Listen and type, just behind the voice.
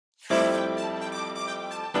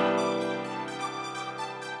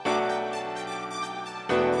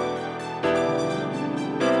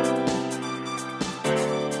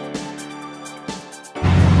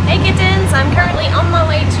currently on my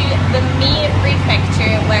way to the Mie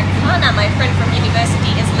Prefecture, where Kana, my friend from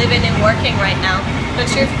university, is living and working right now. Not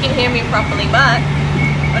sure if you can hear me properly, but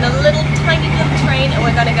on a little tiny little train, and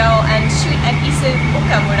we're gonna go and shoot at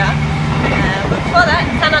ISE-Bunkamura. But before that,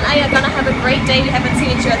 Kana and I are gonna have a great day. We haven't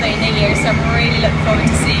seen each other in a year, so I'm really looking forward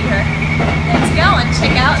to seeing her. Let's go and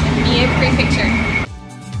check out the Mie Prefecture.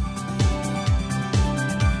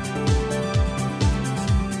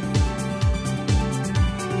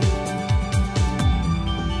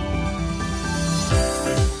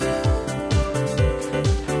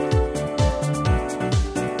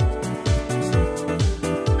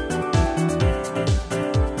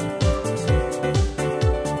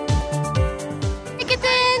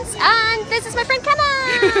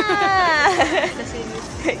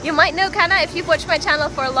 You might know Kana if you've watched my channel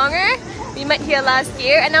for longer. We met here last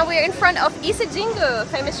year, and now we're in front of Ise Jingu,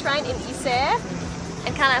 famous shrine in Ise.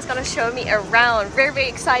 And Kana is gonna show me around. Very, very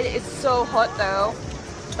excited. It's so hot though.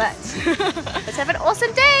 But let's have an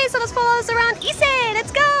awesome day. So let's follow us around Ise.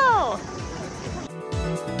 Let's go!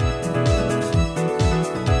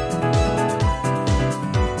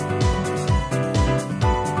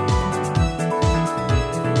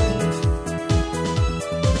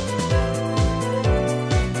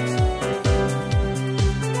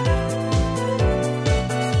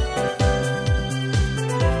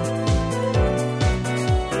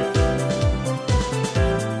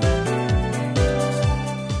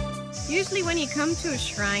 When you come to a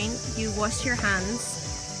shrine, you wash your hands,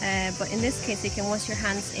 but in this case you can wash your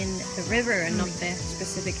hands in the river and not the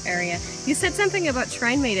specific area. You said something about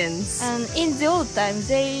shrine maidens. In the old time,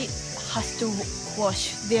 they have to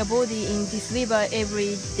wash their body in this river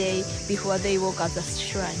every day before they walk at the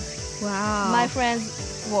shrine. Wow. My friend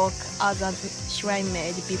walk as a shrine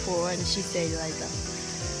maid before, and she said like that.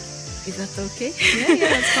 Is that okay? Yeah,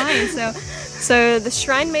 that's fine. So the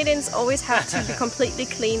shrine maidens always have to be completely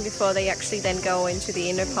clean before they actually then go into the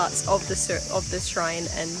inner parts of the shrine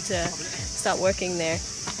and start working there.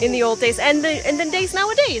 In the old days and the days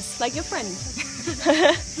nowadays, like your friend.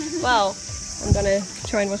 Well, I'm gonna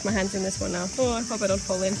try and wash my hands in this one now. Oh, I hope I don't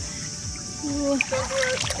fall in. Don't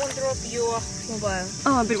drop your mobile.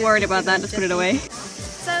 Oh, I'm a bit worried about that. Let's put it away.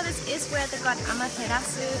 So this is where the god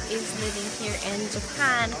Amaterasu is living here in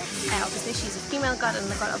Japan. Obviously she's a female god and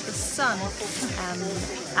the god of the sun.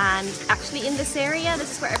 And actually in this area,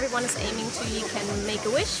 this is where everyone is aiming to. You can make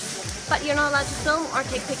a wish, but you're not allowed to film or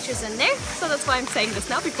take pictures in there. So that's why I'm saying this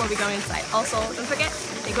now before we go inside. Also, don't forget,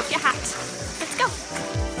 take off your hat. Let's go!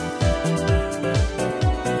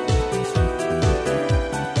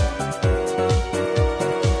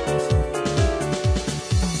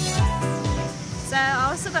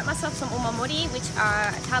 Got myself some omamori, which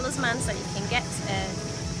are talismans that you can get.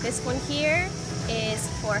 This one here is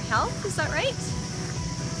for health, is that right?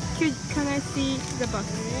 Can I see the back?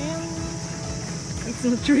 It's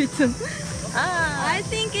not written. I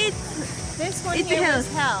think it's this one here health.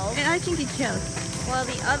 is health. And I think it's health. Well,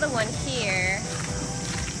 the other one here.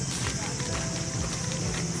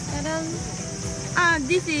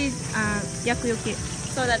 This is yakuyoke.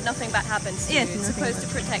 So that nothing bad happens to you. Yes, It's supposed to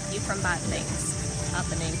protect you from bad things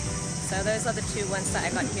happening. So those are the two ones that I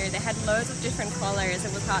got here. They had loads of different colors.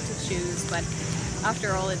 It was hard to choose, but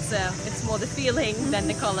after all, it's more the feeling than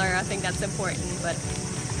the color. I think that's important. But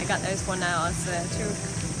I got those one now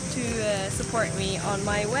to support me on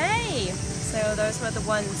my way. So those were the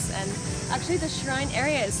ones. And actually, the shrine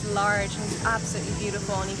area is large and it's absolutely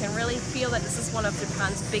beautiful, and you can really feel that this is one of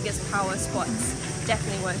Japan's biggest power spots.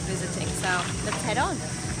 Definitely worth visiting. So let's head on.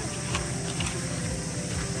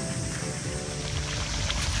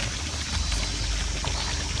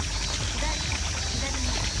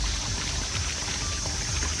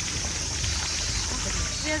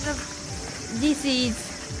 This is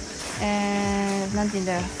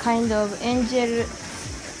kind of angel,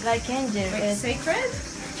 like angel. Wait, sacred?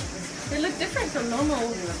 They look different from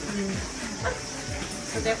normal.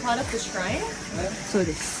 So they're part of the shrine? So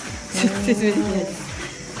this. Yes.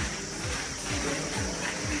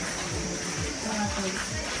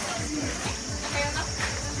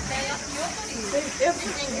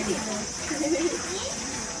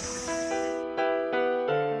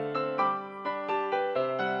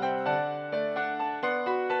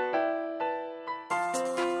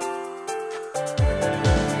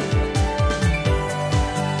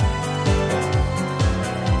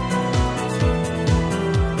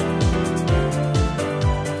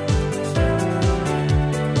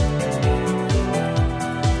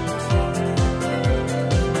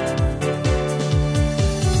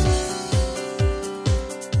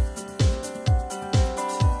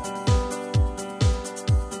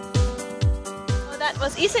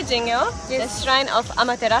 Ise Jingu, the shrine of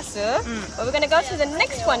Amaterasu. But we're gonna go to the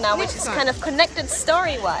next one now, which is kind of connected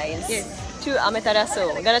story-wise to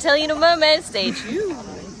Amaterasu. We're gonna tell you in a moment. Stay tuned.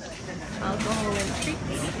 Alcohol and treats.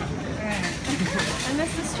 And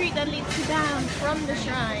that's the street that leads you down from the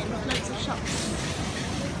shrine. Lots of shops.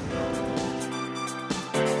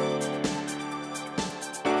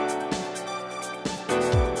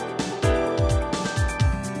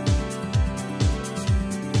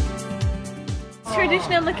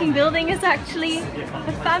 Traditional looking building is actually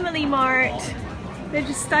the family mart. They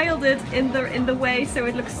just styled it in the way so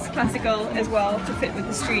it looks classical as well to fit with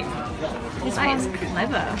the street. That is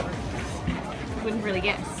clever. Wouldn't really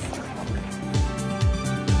guess.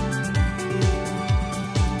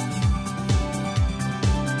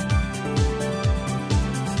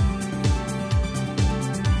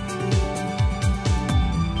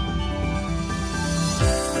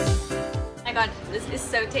 Oh my god, this is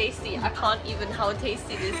so tasty. I can't even how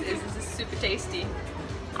tasty this is. This is super tasty.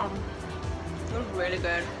 It's really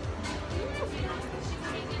good.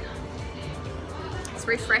 It's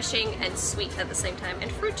refreshing and sweet at the same time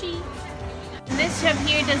and fruity. This shop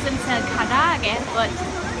here doesn't sell karage, but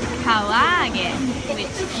kawage,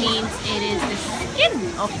 which means it is the skin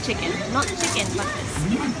of chicken. Not chicken, but the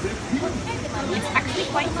skin. It's actually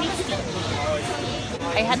quite tasty.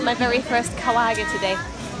 I had my very first kawage today.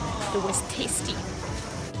 It was tasty.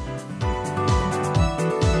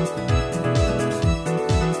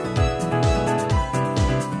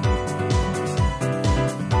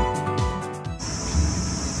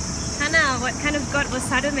 Hana, what kind of god was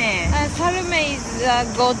Sarume? Sarume is the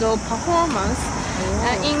god of performance.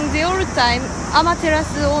 In the old time,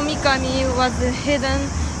 Amaterasu Omikami was hidden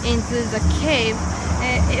into the cave.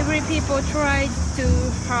 Every people tried to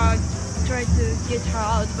get her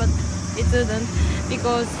out, but it didn't,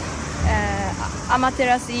 because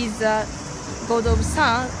Amaterasu is the god of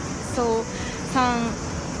sun, so sun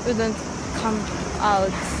wouldn't come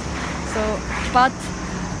out. So, but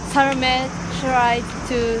Sarume tried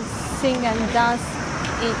to sing and dance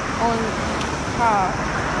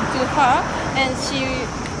to her, and she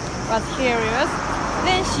was furious.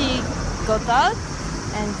 Then she got out,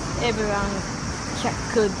 and everyone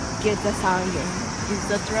could get the sun again. Is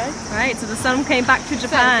that right? Right, so the sun came back to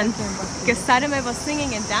Japan because Sarume was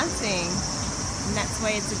singing and dancing. And that's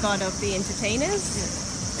why it's a god of the entertainers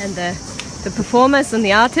and the performers and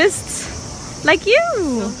the artists. Like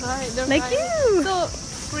you! Like you! So,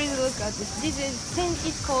 please look at this. This is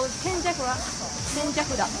it's called Tenjakura.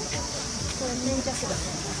 Tenjakura. So, Tenjakura.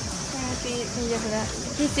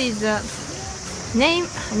 This is a name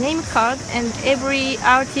card, and every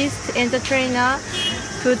artist, entertainer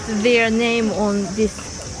put their name on this.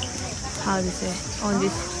 How to say? On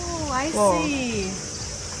this. Oh, I see.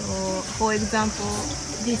 So, for example,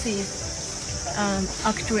 this is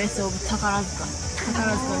actress of Takarazuka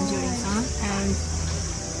Jurin-san, and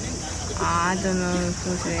I don't know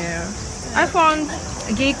who's there. I found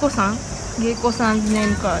Geiko-san's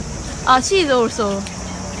name card. She's also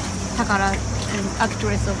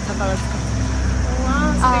actress of Takarazuka.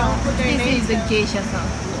 Wow, so they all put their This names is the down. Geisha-san.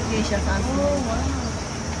 Geisha-san. Oh,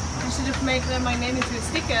 wow. I should have made my name into a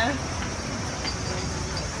sticker.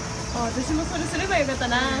 私もそれすればよかった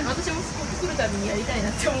な。私も作るたびにやりたいな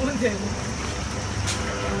って思うんだよね。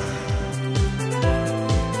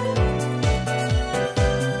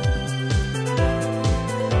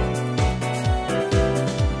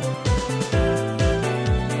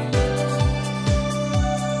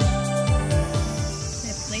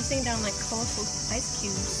They're placing down like colorful ice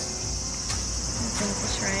cubes in front of the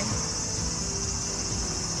shrine.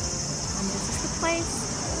 And this is the place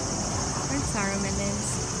where Sarume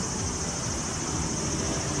lives.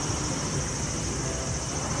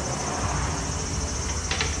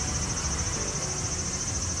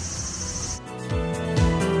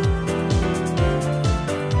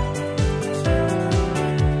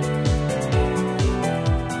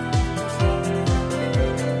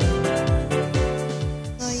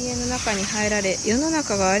中に入られ、世の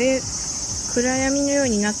中が暗闇のよう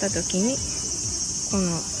になった時に、こ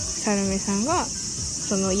のサルメさんが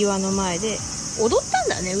その岩の前で踊ったん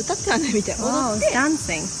だね。歌ってはないみたい。踊って、ダン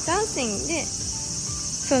シングで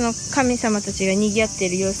その神様たちが賑わってい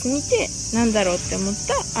る様子見て、なんだろうって思っ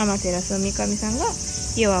たアマテラスの三神さんが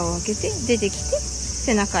岩を開けて出てきて、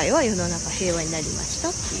背中へは世の中平和になりました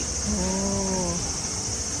っていう。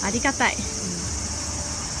ありがたい。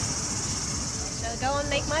Go and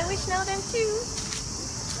make my wish now then too.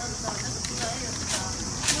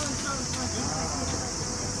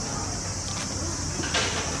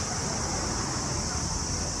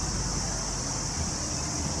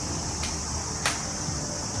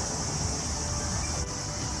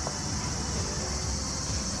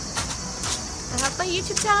 my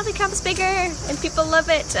YouTube channel becomes bigger and people love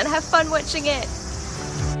it and have fun watching it.